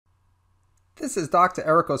This is Dr.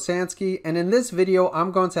 Eric Osansky, and in this video,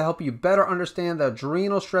 I'm going to help you better understand the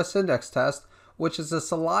Adrenal Stress Index test, which is a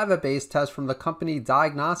saliva-based test from the company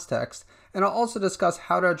Diagnostics, and I'll also discuss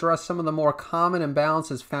how to address some of the more common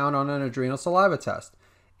imbalances found on an adrenal saliva test.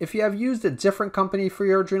 If you have used a different company for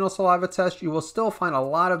your adrenal saliva test, you will still find a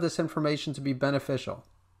lot of this information to be beneficial.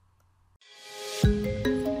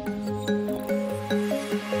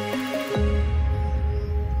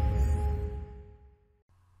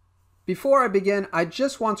 Before I begin, I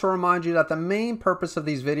just want to remind you that the main purpose of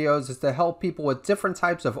these videos is to help people with different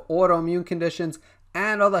types of autoimmune conditions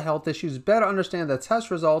and other health issues better understand the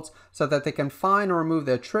test results so that they can find and remove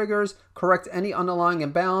their triggers, correct any underlying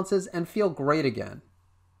imbalances, and feel great again.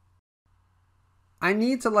 I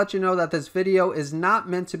need to let you know that this video is not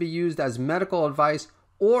meant to be used as medical advice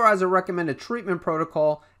or as a recommended treatment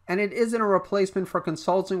protocol, and it isn't a replacement for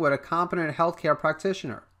consulting with a competent healthcare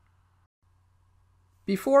practitioner.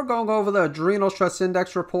 Before going over the Adrenal Stress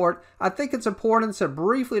Index report, I think it's important to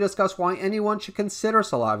briefly discuss why anyone should consider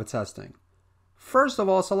saliva testing. First of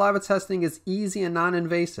all, saliva testing is easy and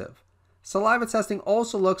non-invasive. Saliva testing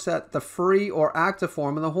also looks at the free or active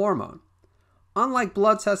form of the hormone. Unlike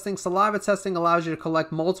blood testing, saliva testing allows you to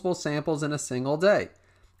collect multiple samples in a single day.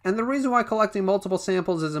 And the reason why collecting multiple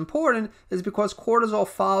samples is important is because cortisol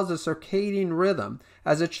follows a circadian rhythm,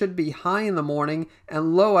 as it should be high in the morning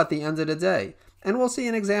and low at the end of the day. And we'll see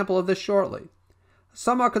an example of this shortly.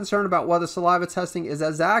 Some are concerned about whether saliva testing is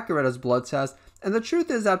as accurate as blood tests, and the truth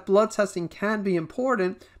is that blood testing can be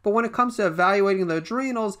important, but when it comes to evaluating the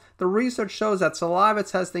adrenals, the research shows that saliva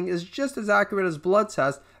testing is just as accurate as blood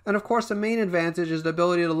tests, and of course the main advantage is the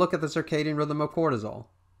ability to look at the circadian rhythm of cortisol.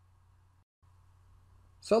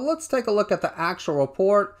 So let's take a look at the actual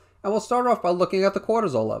report, and we'll start off by looking at the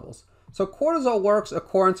cortisol levels. So cortisol works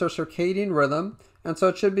according to circadian rhythm, and so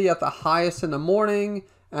it should be at the highest in the morning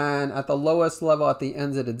and at the lowest level at the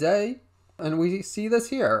end of the day. And we see this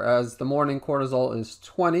here as the morning cortisol is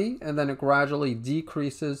 20, and then it gradually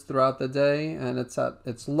decreases throughout the day, and it's at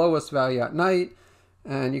its lowest value at night.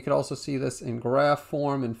 And you can also see this in graph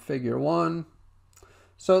form in figure 1.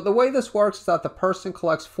 So the way this works is that the person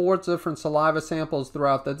collects 4 different saliva samples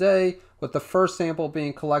throughout the day, with the first sample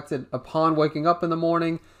being collected upon waking up in the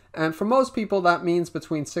morning. And for most people, that means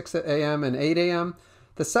between 6 a.m. and 8 a.m.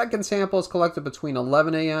 The second sample is collected between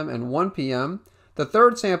 11 a.m. and 1 p.m. The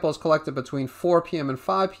third sample is collected between 4 p.m. and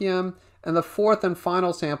 5 p.m. And the fourth and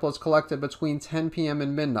final sample is collected between 10 p.m.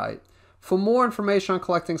 and midnight. For more information on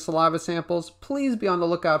collecting saliva samples, please be on the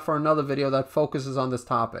lookout for another video that focuses on this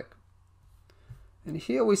topic. And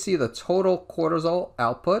here we see the total cortisol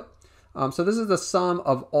output. So this is the sum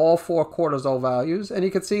of all 4 cortisol values, and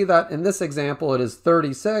you can see that in this example it is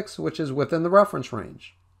 36, which is within the reference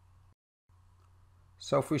range.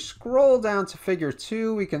 So if we scroll down to figure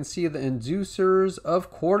 2, we can see the inducers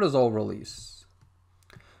of cortisol release.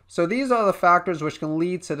 So these are the factors which can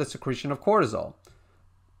lead to the secretion of cortisol.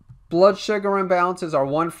 Blood sugar imbalances are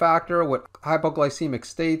one factor, with hypoglycemic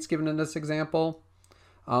states given in this example.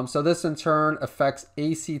 So this in turn affects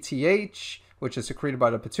ACTH, which is secreted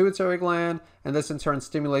by the pituitary gland, and this in turn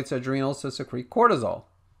stimulates the adrenals to secrete cortisol.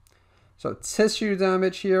 So tissue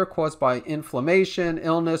damage here caused by inflammation,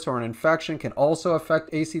 illness, or an infection can also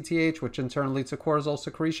affect ACTH, which in turn leads to cortisol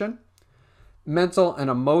secretion. Mental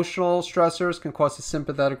and emotional stressors can cause a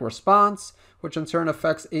sympathetic response, which in turn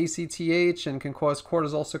affects ACTH and can cause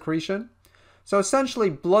cortisol secretion. So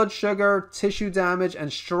essentially, blood sugar, tissue damage,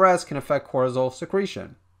 and stress can affect cortisol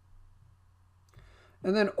secretion.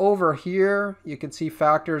 And then over here, you can see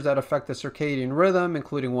factors that affect the circadian rhythm,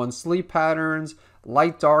 including one's sleep patterns,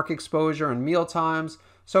 light-dark exposure, and meal times.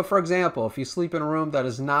 So for example, if you sleep in a room that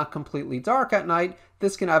is not completely dark at night,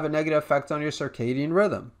 this can have a negative effect on your circadian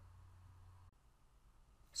rhythm.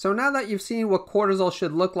 So now that you've seen what cortisol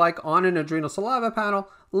should look like on an adrenal saliva panel,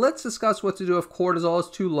 let's discuss what to do if cortisol is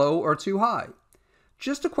too low or too high.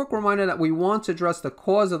 Just a quick reminder that we want to address the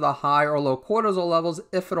cause of the high or low cortisol levels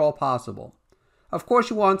if at all possible. Of course,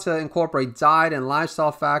 you want to incorporate diet and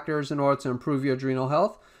lifestyle factors in order to improve your adrenal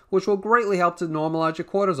health, which will greatly help to normalize your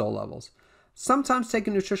cortisol levels. Sometimes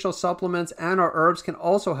taking nutritional supplements and or herbs can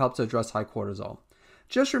also help to address high cortisol.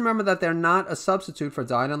 Just remember that they're not a substitute for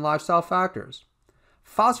diet and lifestyle factors.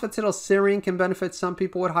 Phosphatidylserine can benefit some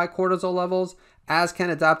people with high cortisol levels, as can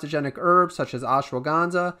adaptogenic herbs such as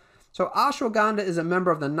ashwagandha. So ashwagandha is a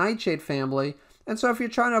member of the nightshade family, and so if you're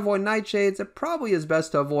trying to avoid nightshades, it probably is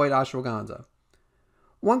best to avoid ashwagandha.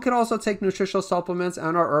 One can also take nutritional supplements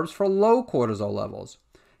and or herbs for low cortisol levels.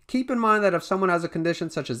 Keep in mind that if someone has a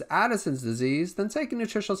condition such as Addison's disease, then taking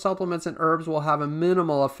nutritional supplements and herbs will have a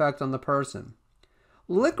minimal effect on the person.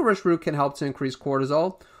 Licorice root can help to increase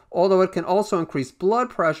cortisol, although it can also increase blood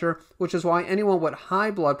pressure, which is why anyone with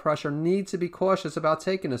high blood pressure needs to be cautious about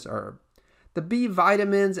taking this herb. The B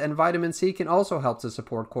vitamins and vitamin C can also help to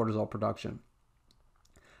support cortisol production.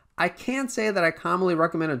 I can't say that I commonly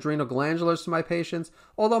recommend adrenal glandulars to my patients,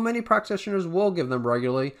 although many practitioners will give them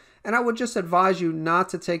regularly, and I would just advise you not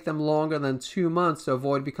to take them longer than 2 months to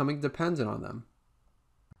avoid becoming dependent on them.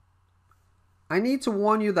 I need to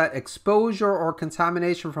warn you that exposure or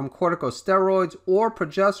contamination from corticosteroids or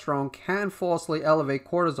progesterone can falsely elevate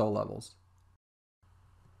cortisol levels.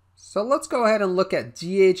 So let's go ahead and look at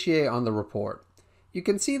DHEA on the report. You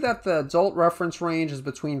can see that the adult reference range is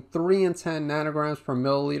between 3 and 10 nanograms per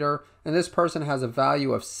milliliter, and this person has a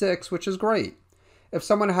value of 6, which is great. If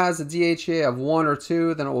someone has a DHEA of 1 or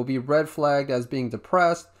 2, then it will be red flagged as being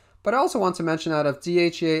depressed. But I also want to mention that if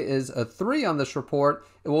DHEA is a 3 on this report,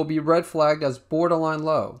 it will be red flagged as borderline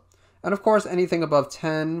low. And of course, anything above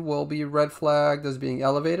 10 will be red flagged as being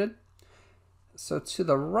elevated. So to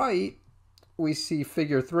the right, we see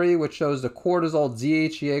figure 3, which shows the cortisol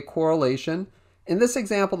DHEA correlation. In this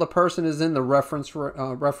example, the person is in the reference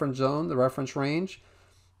zone, the reference range,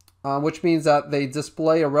 which means that they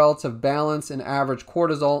display a relative balance in average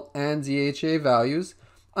cortisol and DHEA values.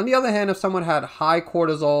 On the other hand, if someone had high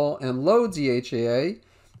cortisol and low DHEA,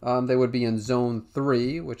 they would be in zone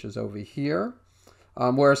 3, which is over here.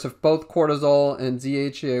 Whereas if both cortisol and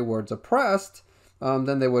DHEA were depressed,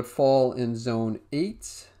 then they would fall in zone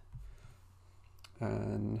 8.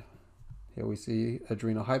 And here we see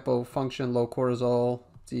adrenal hypofunction, low cortisol,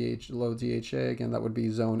 low DHEA. Again, that would be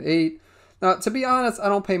zone 8. Now, to be honest, I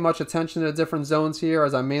don't pay much attention to the different zones here,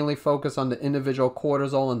 as I mainly focus on the individual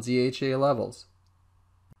cortisol and DHEA levels.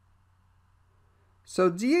 So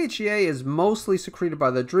DHEA is mostly secreted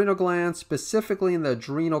by the adrenal glands, specifically in the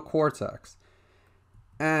adrenal cortex.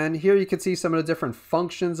 And here you can see some of the different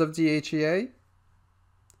functions of DHEA.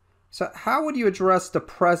 So how would you address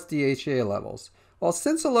depressed DHEA levels? Well,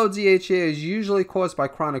 since the low DHEA is usually caused by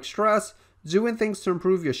chronic stress, doing things to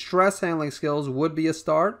improve your stress handling skills would be a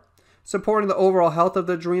start. Supporting the overall health of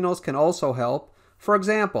the adrenals can also help. For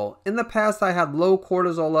example, in the past I had low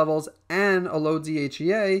cortisol levels and a low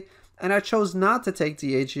DHEA, and I chose not to take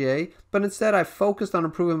DHEA, but instead I focused on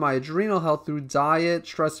improving my adrenal health through diet,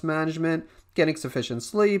 stress management, getting sufficient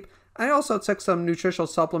sleep. I also took some nutritional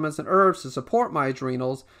supplements and herbs to support my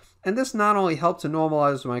adrenals, and this not only helped to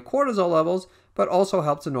normalize my cortisol levels, but also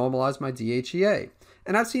helped to normalize my DHEA.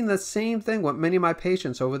 And I've seen the same thing with many of my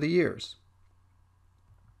patients over the years.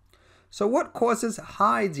 So what causes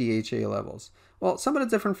high DHEA levels? Well, some of the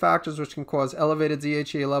different factors which can cause elevated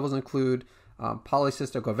DHEA levels include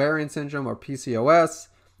polycystic ovarian syndrome or PCOS,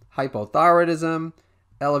 hypothyroidism,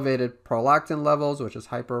 elevated prolactin levels, which is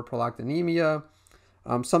hyperprolactinemia,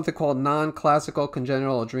 something called non-classical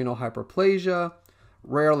congenital adrenal hyperplasia,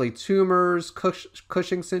 rarely tumors,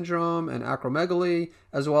 Cushing syndrome, and acromegaly,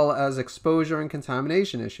 as well as exposure and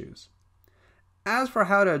contamination issues. As for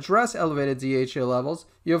how to address elevated DHEA levels,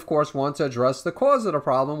 you of course want to address the cause of the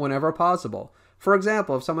problem whenever possible. For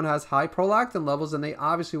example, if someone has high prolactin levels, then they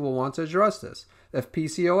obviously will want to address this. If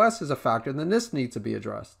PCOS is a factor, then this needs to be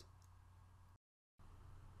addressed.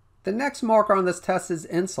 The next marker on this test is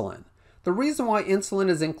insulin. The reason why insulin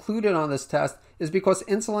is included on this test is because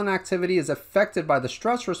insulin activity is affected by the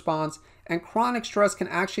stress response, and chronic stress can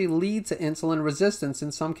actually lead to insulin resistance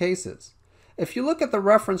in some cases. If you look at the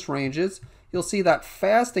reference ranges, you'll see that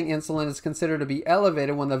fasting insulin is considered to be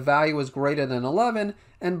elevated when the value is greater than 11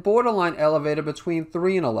 and borderline elevated between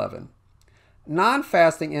 3 and 11.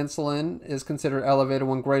 Non-fasting insulin is considered elevated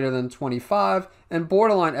when greater than 25 and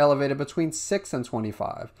borderline elevated between 6 and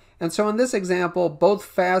 25. And so in this example, both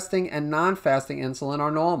fasting and non-fasting insulin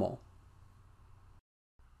are normal.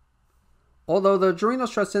 Although the Adrenal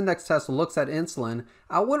Stress Index test looks at insulin,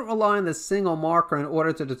 I wouldn't rely on this single marker in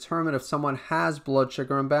order to determine if someone has blood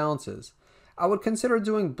sugar imbalances. I would consider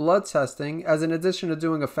doing blood testing, as in addition to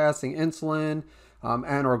doing a fasting insulin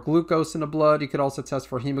and or glucose in the blood, you could also test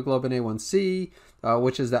for hemoglobin A1C,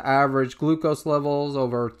 which is the average glucose levels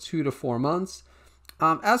over 2 to 4 months.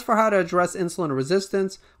 As for how to address insulin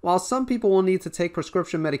resistance, while some people will need to take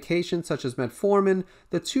prescription medications such as metformin,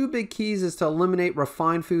 the two big keys is to eliminate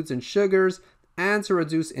refined foods and sugars and to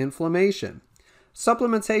reduce inflammation.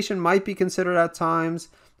 Supplementation might be considered at times,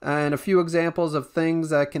 and a few examples of things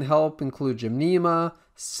that can help include gymnema,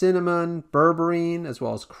 cinnamon, berberine, as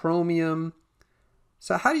well as chromium.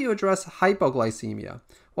 So how do you address hypoglycemia?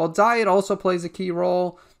 Well, diet also plays a key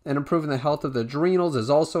role, and improving the health of the adrenals is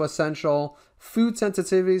also essential. Food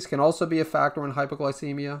sensitivities can also be a factor in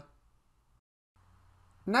hypoglycemia.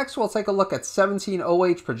 Next, we'll take a look at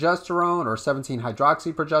 17-OH progesterone or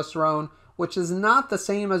 17-hydroxyprogesterone, which is not the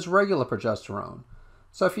same as regular progesterone.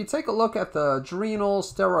 So if you take a look at the adrenal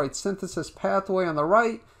steroid synthesis pathway on the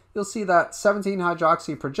right, you'll see that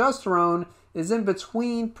 17-hydroxyprogesterone is in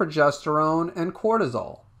between progesterone and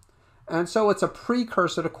cortisol. And so it's a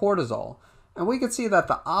precursor to cortisol. And we can see that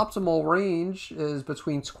the optimal range is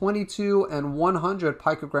between 22 and 100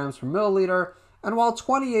 picograms per milliliter. And while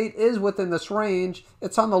 28 is within this range,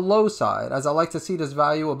 it's on the low side, as I like to see this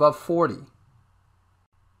value above 40.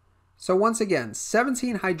 So once again,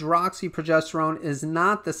 17-hydroxyprogesterone is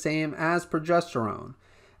not the same as progesterone,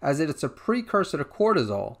 as it's a precursor to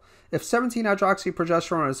cortisol. If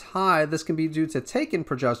 17-hydroxyprogesterone is high, this can be due to taking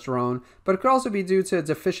progesterone, but it could also be due to a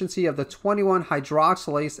deficiency of the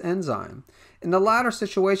 21-hydroxylase enzyme. In the latter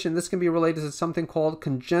situation, this can be related to something called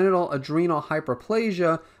congenital adrenal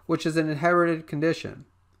hyperplasia, which is an inherited condition.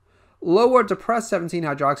 Low or depressed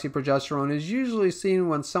 17-hydroxyprogesterone is usually seen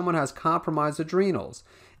when someone has compromised adrenals.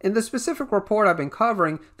 In the specific report I've been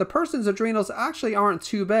covering, the person's adrenals actually aren't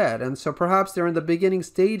too bad, and so perhaps they're in the beginning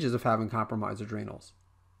stages of having compromised adrenals.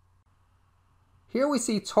 Here we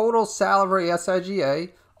see total salivary SigA,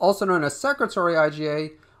 also known as secretory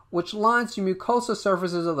IgA, which lines the mucosal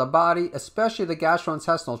surfaces of the body, especially the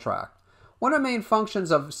gastrointestinal tract. One of the main functions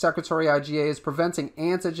of secretory IgA is preventing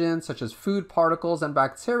antigens such as food particles and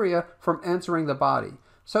bacteria from entering the body.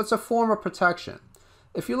 So it's a form of protection.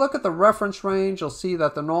 If you look at the reference range, you'll see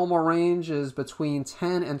that the normal range is between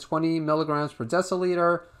 10 and 20 milligrams per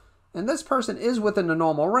deciliter. And this person is within the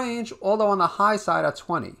normal range, although on the high side at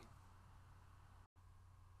 20.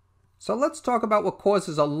 So let's talk about what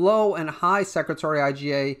causes a low and high secretory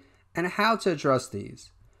IgA and how to address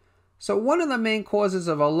these. So one of the main causes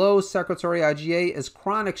of a low secretory IgA is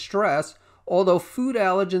chronic stress, although food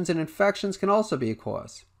allergens and infections can also be a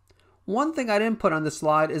cause. One thing I didn't put on this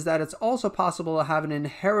slide is that it's also possible to have an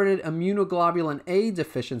inherited immunoglobulin A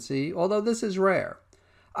deficiency, although this is rare.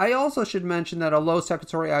 I also should mention that a low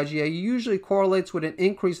secretory IgA usually correlates with an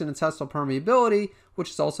increase in intestinal permeability, which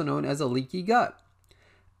is also known as a leaky gut.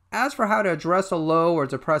 As for how to address a low or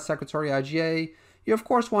depressed secretory IgA, you of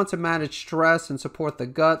course want to manage stress and support the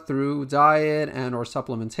gut through diet and or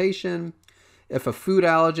supplementation. If a food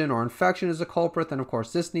allergen or infection is a culprit, then of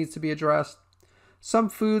course this needs to be addressed. Some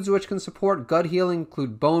foods which can support gut healing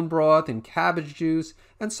include bone broth and cabbage juice,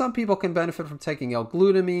 and some people can benefit from taking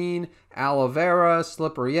L-glutamine, aloe vera,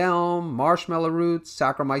 slippery elm, marshmallow roots,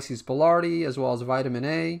 Saccharomyces boulardii, as well as vitamin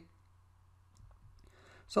A.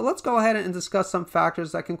 So let's go ahead and discuss some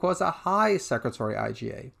factors that can cause a high secretory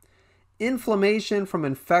IgA. Inflammation from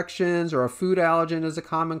infections or a food allergen is a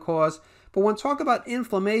common cause, but when talking about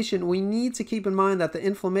inflammation, we need to keep in mind that the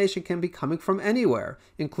inflammation can be coming from anywhere,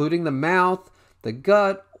 including the mouth, the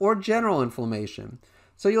gut, or general inflammation.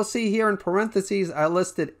 So you'll see here in parentheses, I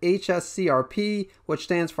listed HSCRP, which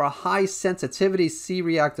stands for a high sensitivity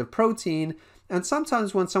C-reactive protein. And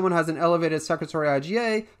sometimes when someone has an elevated secretory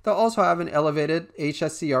IgA, they'll also have an elevated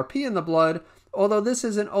HSCRP in the blood, although this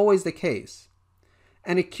isn't always the case.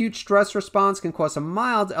 An acute stress response can cause a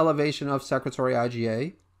mild elevation of secretory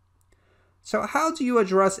IgA. So how do you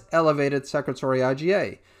address elevated secretory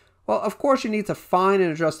IgA? Well, of course you need to find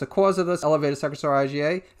and address the cause of this elevated secretory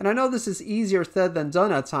IgA, and I know this is easier said than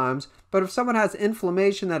done at times, but if someone has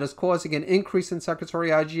inflammation that is causing an increase in secretory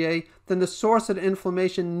IgA, then the source of the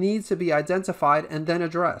inflammation needs to be identified and then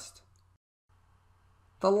addressed.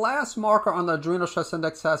 The last marker on the Adrenal Stress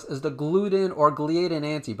Index test is the gluten or gliadin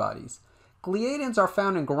antibodies. Gliadins are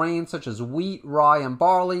found in grains such as wheat, rye, and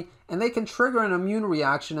barley, and they can trigger an immune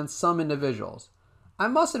reaction in some individuals. I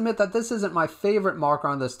must admit that this isn't my favorite marker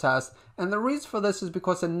on this test, and the reason for this is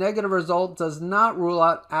because a negative result does not rule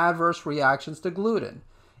out adverse reactions to gluten.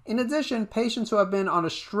 In addition, patients who have been on a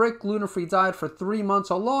strict gluten-free diet for 3 months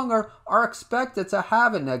or longer are expected to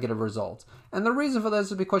have a negative result. And the reason for this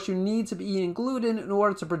is because you need to be eating gluten in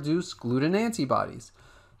order to produce gluten antibodies.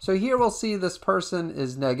 So here we'll see this person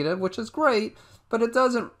is negative, which is great, but it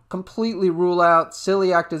doesn't completely rule out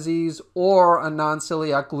celiac disease or a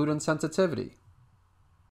non-celiac gluten sensitivity.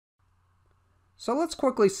 So let's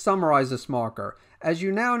quickly summarize this marker, as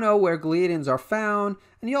you now know where gliadins are found,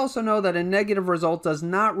 and you also know that a negative result does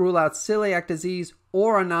not rule out celiac disease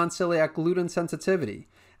or a non-celiac gluten sensitivity.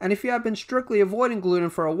 And if you have been strictly avoiding gluten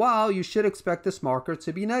for a while, you should expect this marker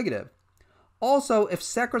to be negative. Also, if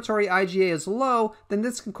secretory IgA is low, then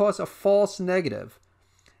this can cause a false negative.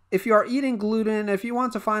 If you are eating gluten, if you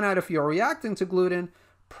want to find out if you're reacting to gluten,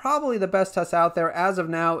 probably the best test out there as of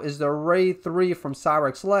now is the RAID-3 from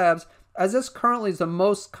Cyrex Labs, as this currently is the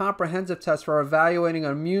most comprehensive test for evaluating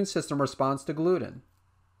an immune system response to gluten.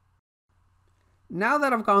 Now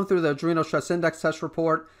that I've gone through the Adrenal Stress Index test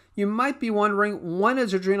report, you might be wondering, when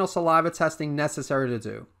is adrenal saliva testing necessary to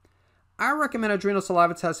do? I recommend adrenal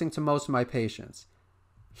saliva testing to most of my patients.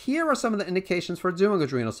 Here are some of the indications for doing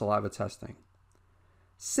adrenal saliva testing.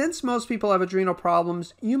 Since most people have adrenal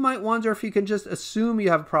problems, you might wonder if you can just assume you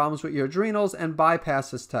have problems with your adrenals and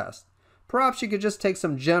bypass this test. Perhaps you could just take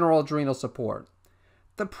some general adrenal support.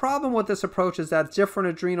 The problem with this approach is that different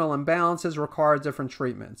adrenal imbalances require different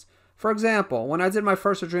treatments. For example, when I did my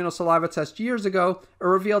first adrenal saliva test years ago, it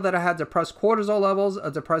revealed that I had depressed cortisol levels,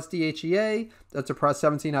 a depressed DHEA, a depressed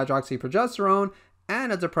 17-hydroxyprogesterone,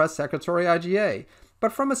 and a depressed secretory IgA.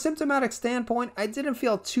 But from a symptomatic standpoint, I didn't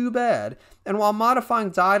feel too bad. And while modifying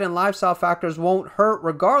diet and lifestyle factors won't hurt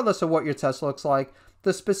regardless of what your test looks like,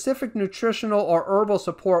 the specific nutritional or herbal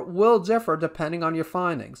support will differ depending on your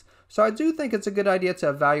findings. So I do think it's a good idea to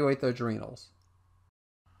evaluate the adrenals.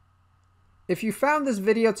 If you found this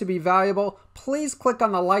video to be valuable, please click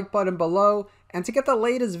on the like button below. And to get the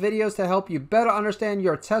latest videos to help you better understand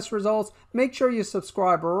your test results, make sure you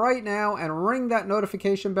subscribe right now and ring that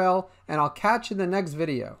notification bell, and I'll catch you in the next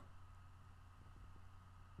video.